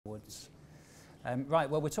Right,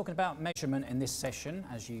 well, we're talking about measurement in this session,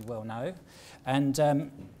 as you well know. And to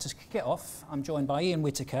kick it off, I'm joined by Ian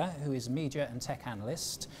Whittaker, who is media and tech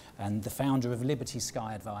analyst and the founder of Liberty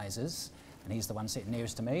Sky Advisors, and he's the one sitting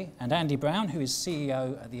nearest to me. And Andy Brown, who is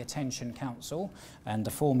CEO at the Attention Council and the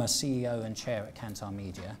former CEO and chair at Kantar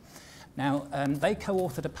Media. Now, they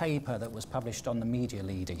co-authored a paper that was published on the Media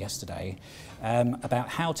Leader yesterday about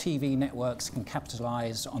how TV networks can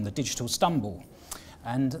capitalise on the digital stumble.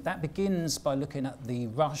 And that begins by looking at the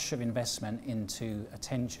rush of investment into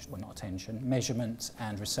measurement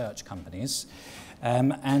and research companies.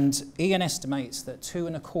 And Ian estimates that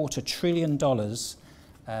 $2.25 trillion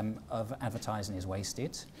of advertising is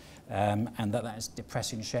wasted, and that is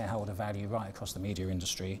depressing shareholder value right across the media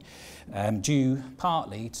industry, due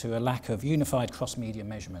partly to a lack of unified cross-media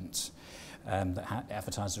measurement that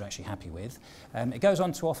advertisers are actually happy with. It goes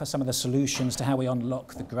on to offer some of the solutions to how we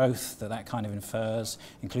unlock the growth that kind of infers,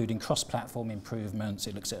 including cross-platform improvements.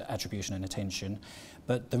 It looks at attribution and attention,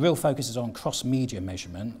 but the real focus is on cross-media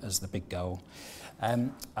measurement as the big goal.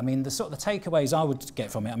 I mean, the sort of the takeaways I would get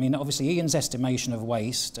from it, I mean, obviously Ian's estimation of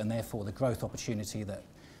waste and therefore the growth opportunity that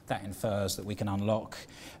infers that we can unlock.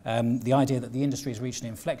 The idea that the industry has reached an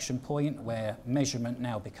inflection point where measurement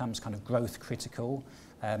now becomes kind of growth critical.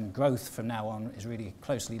 Growth from now on is really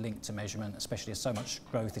closely linked to measurement, especially as so much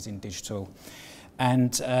growth is in digital.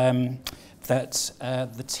 And that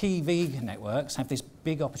the TV networks have this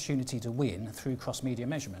big opportunity to win through cross-media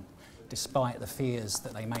measurement, despite the fears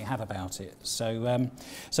that they may have about it. So,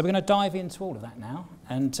 so we're going to dive into all of that now.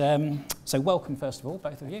 And so welcome, first of all,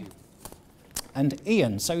 both of you. And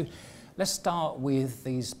Ian, so let's start with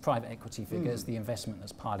these private equity figures, the investment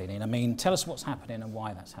that's piling in. I mean, tell us what's happening and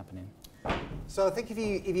why that's happening. So I think if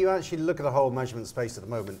you actually look at the whole measurement space at the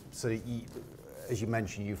moment, so as you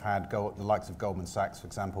mentioned, you've had the likes of Goldman Sachs, for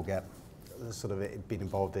example, get sort of been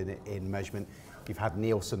involved in measurement. You've had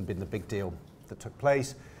Nielsen been the big deal that took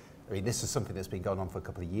place. I mean, this is something that's been going on for a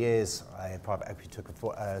couple of years. Private equity took a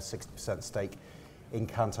 60% stake in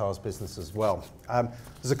Kantar's business as well.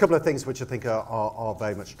 There's a couple of things which I think are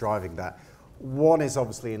very much driving that. One is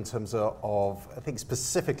obviously in terms of I think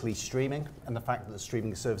specifically streaming and the fact that the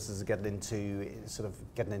streaming services are getting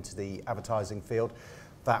into the advertising field.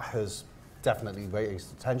 That has definitely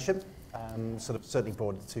raised attention, certainly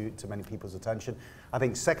brought it to many people's attention. I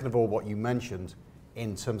think second of all, what you mentioned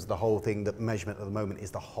in terms of the whole thing that measurement at the moment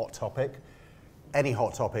is the hot topic. Any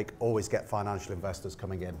hot topic always get financial investors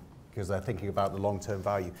coming in because they're thinking about the long-term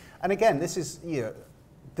value. And again, this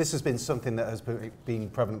has been something that has been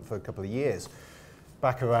prevalent for a couple of years.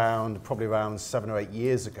 Back probably around 7 or 8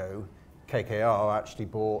 years ago, KKR actually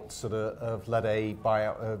led a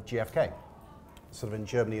buyout of GfK, sort of in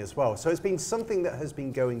Germany as well. So it's been something that has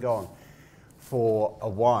been going on for a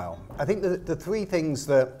while. I think the three things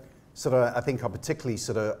that I think are particularly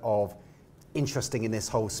of interesting in this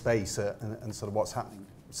whole space and sort of what's happening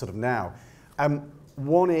now.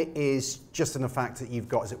 One is just in the fact that you've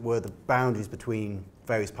got, as it were, the boundaries between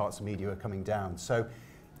various parts of media are coming down. So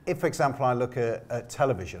if, for example, I look at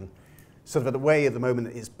television, sort of the way at the moment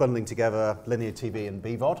it's bundling together linear TV and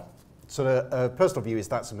BVOD, personal view is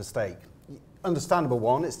that's a mistake. Understandable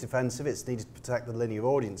one, it's defensive, it's needed to protect the linear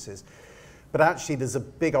audiences. But actually there's a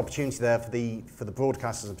big opportunity there for the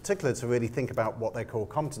broadcasters in particular to really think about what their core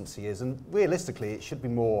competency is. And realistically, it should be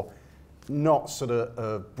more not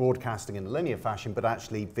broadcasting in a linear fashion, but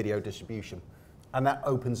actually video distribution. And that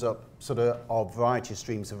opens up a variety of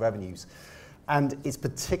streams of revenues. And it's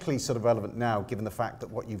particularly relevant now, given the fact that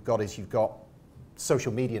what you've got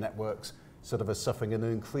social media networks are suffering and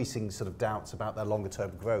increasing doubts about their longer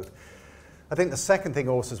term growth. I think the second thing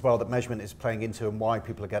also as well that measurement is playing into and why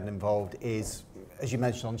people are getting involved is, as you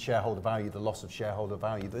mentioned on shareholder value, the loss of shareholder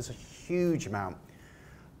value. There's a huge amount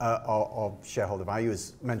of shareholder value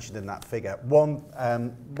as mentioned in that figure. One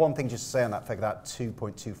thing just to say on that figure, that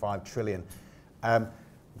 2.25 trillion,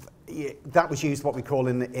 that was used what we call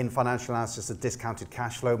in financial analysis a discounted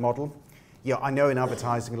cash flow model. Yeah, I know in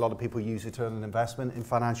advertising a lot of people use return on investment. In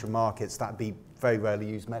financial markets, that'd be very rarely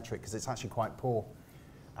used metric because it's actually quite poor.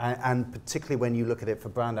 And particularly when you look at it for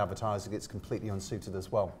brand advertising, it's completely unsuited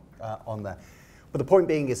as well on there. But the point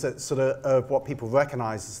being is that what people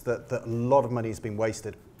recognise is that a lot of money has been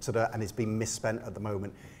wasted and it's been misspent at the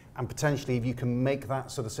moment. And potentially, if you can make that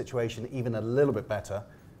situation even a little bit better,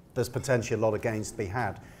 there's potentially a lot of gains to be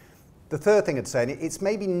had. The third thing I'd say, and it's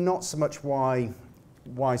maybe not so much why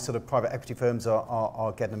private equity firms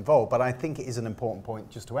are getting involved, but I think it is an important point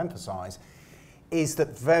just to emphasise, is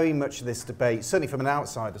that very much of this debate, certainly from an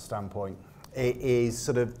outsider standpoint, it is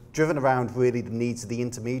driven around really the needs of the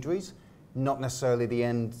intermediaries, not necessarily the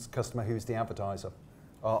end customer who's the advertiser.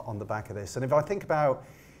 on the back of this. And if I think about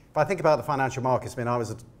the financial markets, I mean, I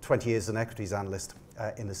was 20 years an equities analyst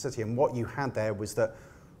in the city, and what you had there was that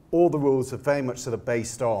all the rules are very much sort of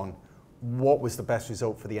based on what was the best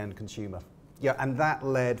result for the end consumer. Yeah, and that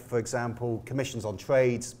led, for example, commissions on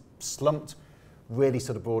trades slumped, really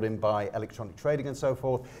sort of brought in by electronic trading and so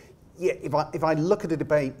forth. Yeah, if I look at the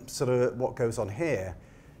debate, sort of what goes on here,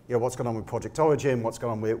 you know, what's going on with Project Origin, what's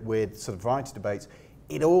going on with sort of variety debates,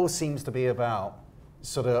 it all seems to be about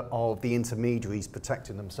sort of the intermediaries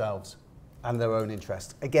protecting themselves and their own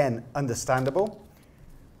interest. Again, understandable,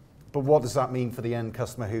 but what does that mean for the end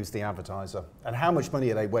customer who's the advertiser? And how much money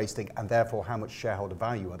are they wasting, and therefore how much shareholder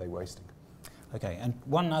value are they wasting? Okay, and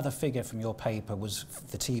one other figure from your paper was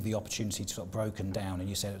the TV opportunity sort of broken down, and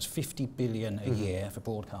you said it was 50 billion a year for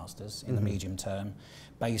broadcasters in the medium term,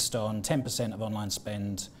 based on 10% of online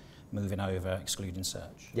spend moving over, excluding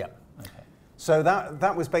search. Yeah. Okay. So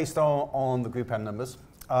that was based on the Group M numbers.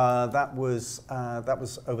 That was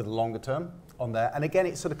over the longer term on there, and again,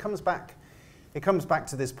 it sort of comes back. It comes back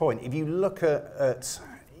to this point. If you look at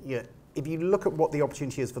what the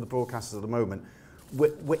opportunity is for the broadcasters at the moment,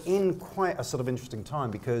 we're in quite a sort of interesting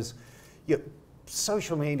time, because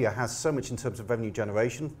social media has so much in terms of revenue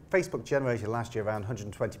generation. Facebook generated last year around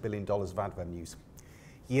 $120 billion of ad revenues.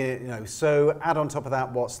 So add on top of that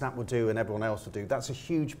what Snap will do and everyone else will do. That's a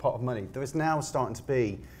huge pot of money. There is now starting to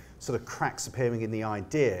be sort of cracks appearing in the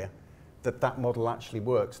idea that model actually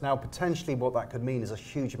works. Now, potentially what that could mean is a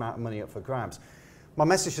huge amount of money up for grabs. My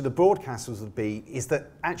message to the broadcasters would be is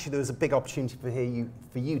that actually there is a big opportunity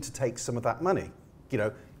for you to take some of that money. You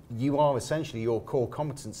know, you are essentially, your core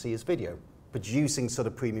competency is video, producing sort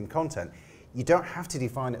of premium content. You don't have to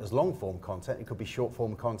define it as long form content, it could be short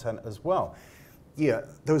form content as well. Yeah,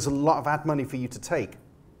 there's a lot of ad money for you to take.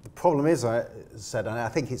 The problem is, I said, and I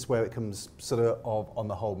think it's where it comes sort of on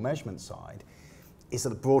the whole measurement side, is that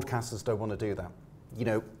the broadcasters don't want to do that. You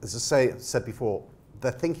know, as I said before,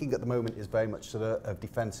 their thinking at the moment is very much sort of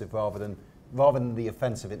defensive rather than the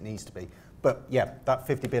offensive it needs to be. But yeah, that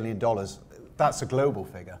 $50 billion, that's a global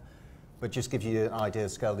figure, but just gives you an idea of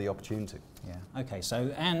the scale of the opportunity. Yeah, okay, so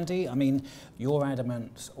Andy, I mean, you're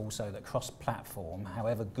adamant also that cross-platform,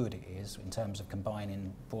 however good it is in terms of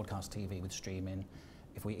combining broadcast TV with streaming,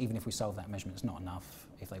 even if we solve that measurement, it's not enough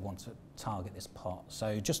if they want to target this pot.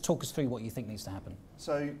 So just talk us through what you think needs to happen.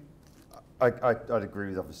 So I'd agree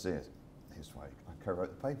with, obviously, his way, I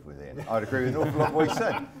co-wrote the paper with Ian. I'd agree with an awful lot of what he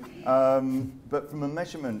said. But from a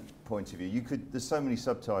measurement point of view, there's so many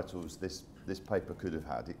subtitles this paper could have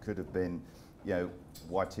had. It could have been, you know,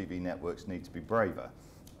 why TV networks need to be braver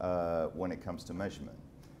when it comes to measurement.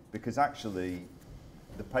 Because actually,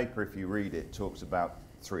 the paper, if you read it, talks about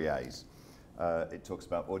 3 A's. It talks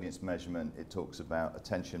about audience measurement, it talks about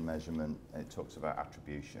attention measurement, and it talks about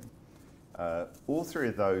attribution. All 3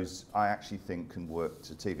 of those, I actually think, can work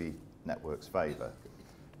to TV networks' favour.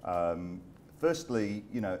 Firstly,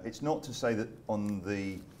 you know, it's not to say that on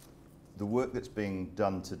the work that's being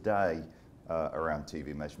done today around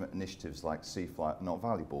TV measurement, initiatives like C-Flight are not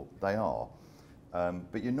valuable. They are.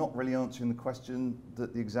 But you're not really answering the question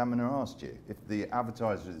that the examiner asked you. If the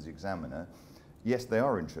advertiser is the examiner, yes, they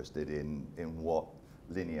are interested in what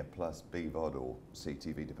linear plus BVOD or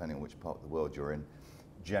CTV, depending on which part of the world you're in,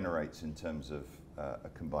 generates in terms of a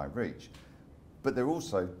combined reach. But they're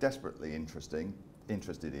also desperately interested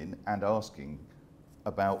in and asking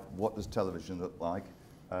about what does television look like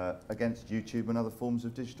against YouTube and other forms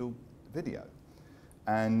of digital video.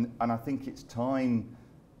 And I think it's time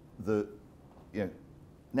that, you know,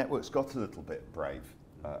 networks got a little bit brave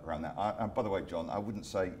around that. And by the way, John, I wouldn't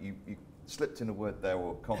say you slipped in a word there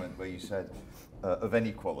or a comment where you said of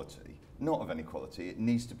any quality. Not of any quality. It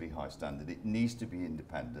needs to be high standard. It needs to be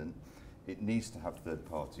independent. It needs to have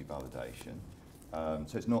third-party validation.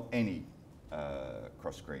 So it's not any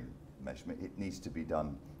cross-screen measurement. It needs to be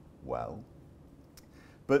done well.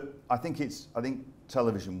 But I think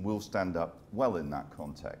television will stand up well in that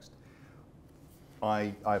context.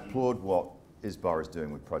 I applaud what ISBAR is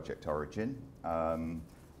doing with Project Origin.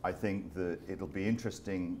 I think that it'll be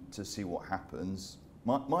interesting to see what happens.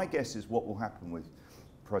 My guess is what will happen with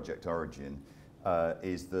Project Origin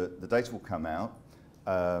is that the data will come out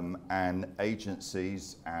and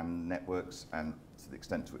agencies and networks, and to the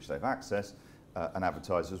extent to which they have access, and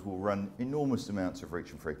advertisers will run enormous amounts of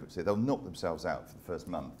reach and frequency. They'll knock themselves out for the first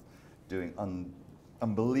month doing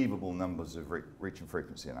unbelievable numbers of reach and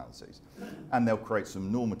frequency analyses. And they'll create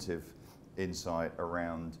some normative insight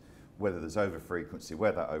around whether there's overfrequency,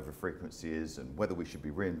 where that overfrequency is, and whether we should be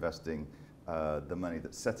reinvesting the money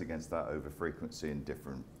that's set against that overfrequency in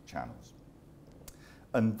different channels.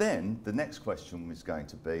 And then the next question is going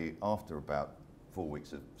to be, after about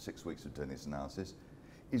 6 weeks of doing this analysis,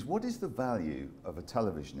 is what is the value of a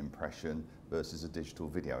television impression versus a digital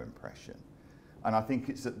video impression? And I think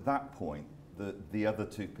it's at that point that the other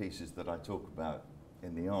two pieces that I talk about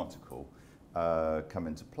in the article come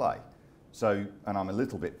into play. So, and I'm a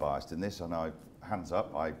little bit biased in this, and hands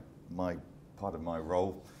up, part of my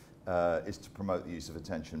role is to promote the use of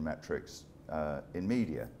attention metrics in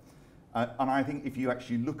media. And I think if you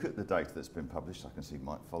actually look at the data that's been published, I can see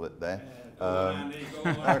Mike Follett there.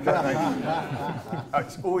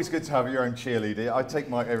 It's always good to have your own cheerleader. I take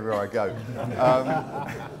Mike everywhere I go.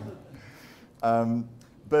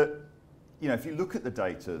 But if you look at the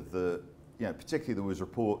data, particularly there was a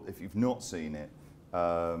report, if you've not seen it,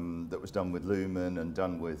 that was done with Lumen and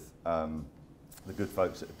done with the good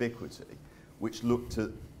folks at Ubiquity, which looked at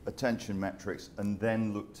attention metrics and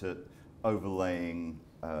then looked at overlaying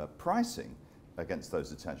pricing against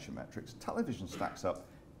those attention metrics. Television stacks up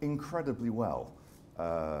incredibly well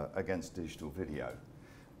against digital video.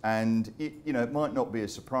 And it might not be a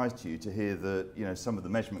surprise to you to hear that some of the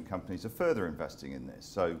measurement companies are further investing in this.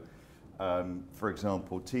 So, for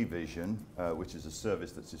example, T-Vision, which is a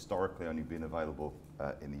service that's historically only been available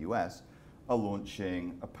in the US, are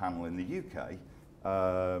launching a panel in the UK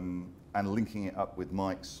and linking it up with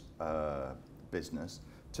Mike's business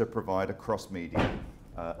to provide a cross-media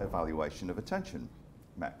evaluation of attention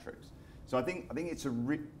metrics. So I think it's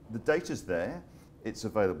the data's there, it's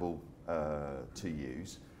available to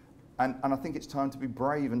use, and I think it's time to be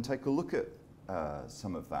brave and take a look at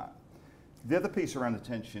some of that. The other piece around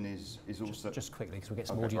attention is also... Just quickly, because we'll get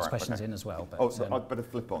some audience questions in as well. But, I'd better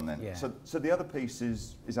flip on then. Yeah. So the other piece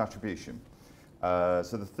is attribution. So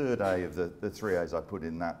the third A of the 3 A's I put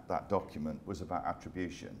in that document was about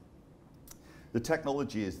attribution. The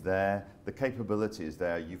technology is there, the capability is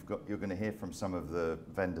there. You're going to hear from some of the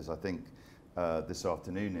vendors, I think, this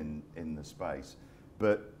afternoon in the space.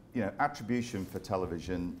 But attribution for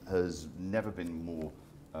television has never been more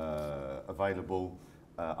available.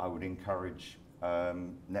 I would encourage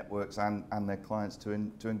networks and their clients to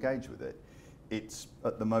engage with it. It's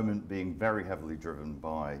at the moment being very heavily driven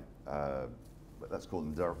by, let's call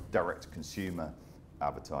them direct-to-consumer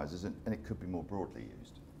advertisers, and it could be more broadly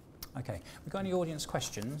used. Okay, we've got any audience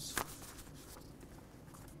questions?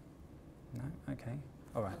 No? Okay,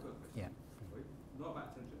 all right, yeah. Not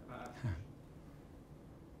about attention, about attribution.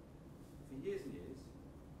 For years and years,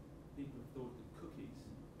 people have thought that cookies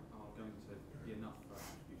are going to be enough for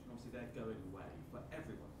attribution. Obviously, they're going away for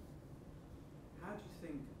everyone. How do you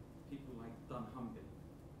think people like dunnhumby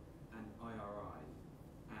and IRI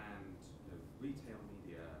and retail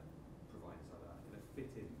media providers like that are going to fit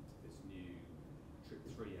into this new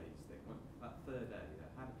 3 A's thing? That third A,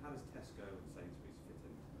 how does Tesco and Sainsbury's fit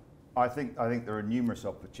into that? I think there are numerous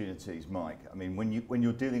opportunities, Mike. I mean, when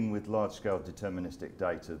you're dealing with large-scale deterministic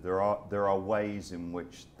data, there are ways in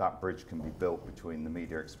which that bridge can be built between the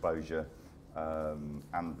media exposure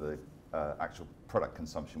and the actual product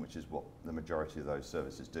consumption, which is what the majority of those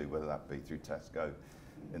services do, whether that be through Tesco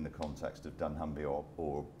in the context of dunnhumby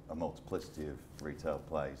or a multiplicity of retail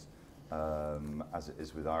plays, as it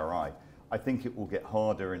is with IRI. I think it will get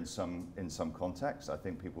harder in some contexts. I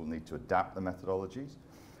think people need to adapt the methodologies.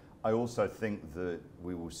 I also think that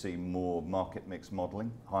we will see more market mix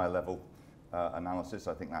modelling, higher level analysis.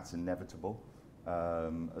 I think that's inevitable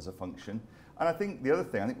as a function. And I think the other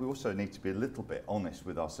thing, I think we also need to be a little bit honest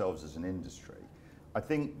with ourselves as an industry. I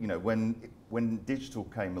think when digital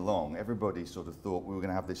came along, everybody sort of thought we were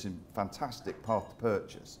going to have this fantastic path to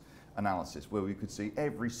purchase analysis where we could see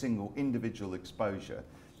every single individual exposure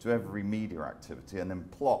to every media activity and then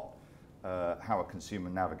plot how a consumer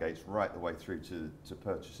navigates right the way through to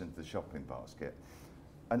purchase into the shopping basket.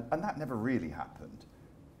 And that never really happened.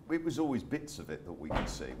 It was always bits of it that we could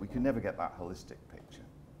see. We could never get that holistic picture.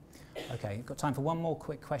 Okay, we've got time for one more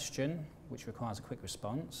quick question, which requires a quick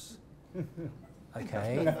response.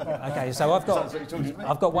 Okay. Okay. So I've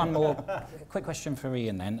got one more quick question for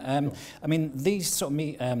Ian then. I mean, these sort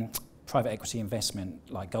of private equity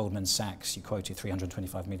investment, like Goldman Sachs, you quoted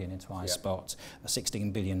 325 million into iSpot, a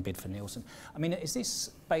 16 billion bid for Nielsen. I mean, is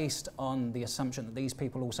this based on the assumption that these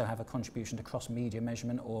people also have a contribution to cross-media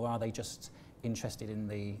measurement, or are they just interested in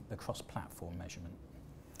the cross-platform measurement?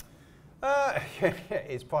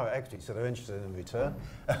 It's private equity, so they're interested in return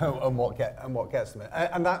and what gets them.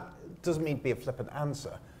 And that doesn't mean to be a flippant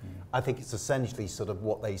answer. I think it's essentially sort of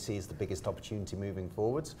what they see as the biggest opportunity moving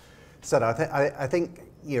forwards. So I think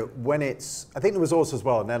when it's, I think there was also as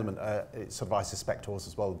well an element, sort of I suspect also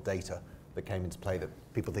as well data that came into play, that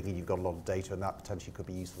people thinking you've got a lot of data and that potentially could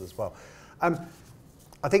be useful as well.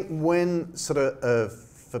 I think when sort of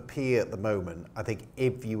for PE at the moment, I think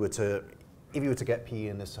if you were to if you were to get PE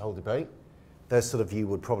in this whole debate, their sort of view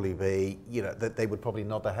would probably be, you know, that they would probably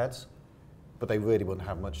nod their heads, but they really wouldn't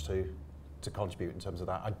have much to contribute in terms of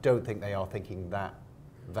that. I don't think they are thinking that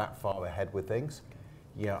far ahead with things.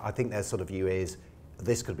 You know, I think their sort of view is,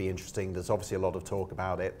 this could be interesting. There's obviously a lot of talk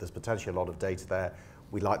about it. There's potentially a lot of data there.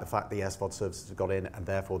 We like the fact the SVOD services have got in, and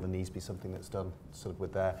therefore there needs to be something that's done sort of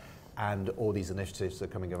with there. And all these initiatives that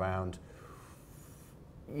are coming around,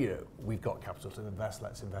 you know, we've got capital to invest,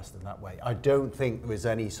 let's invest in that way. I don't think there is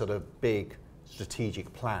any sort of big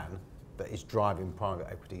strategic plan that is driving private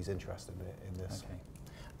equity's interest in this. Okay.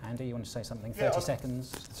 Andy, you want to say something? 30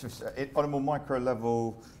 seconds. On a more micro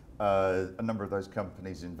level, a number of those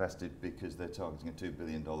companies invested because they're targeting a $2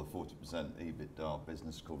 billion, 40% EBITDA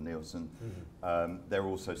business called Nielsen. Mm-hmm. They're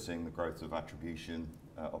also seeing the growth of attribution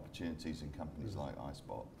opportunities in companies like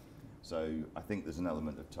iSpot. So I think there's an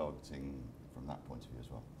element of targeting from that point of view as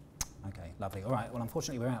well. Okay, lovely. All right, well,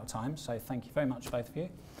 unfortunately, we're out of time, so thank you very much, both of you.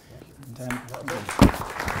 Yeah. And,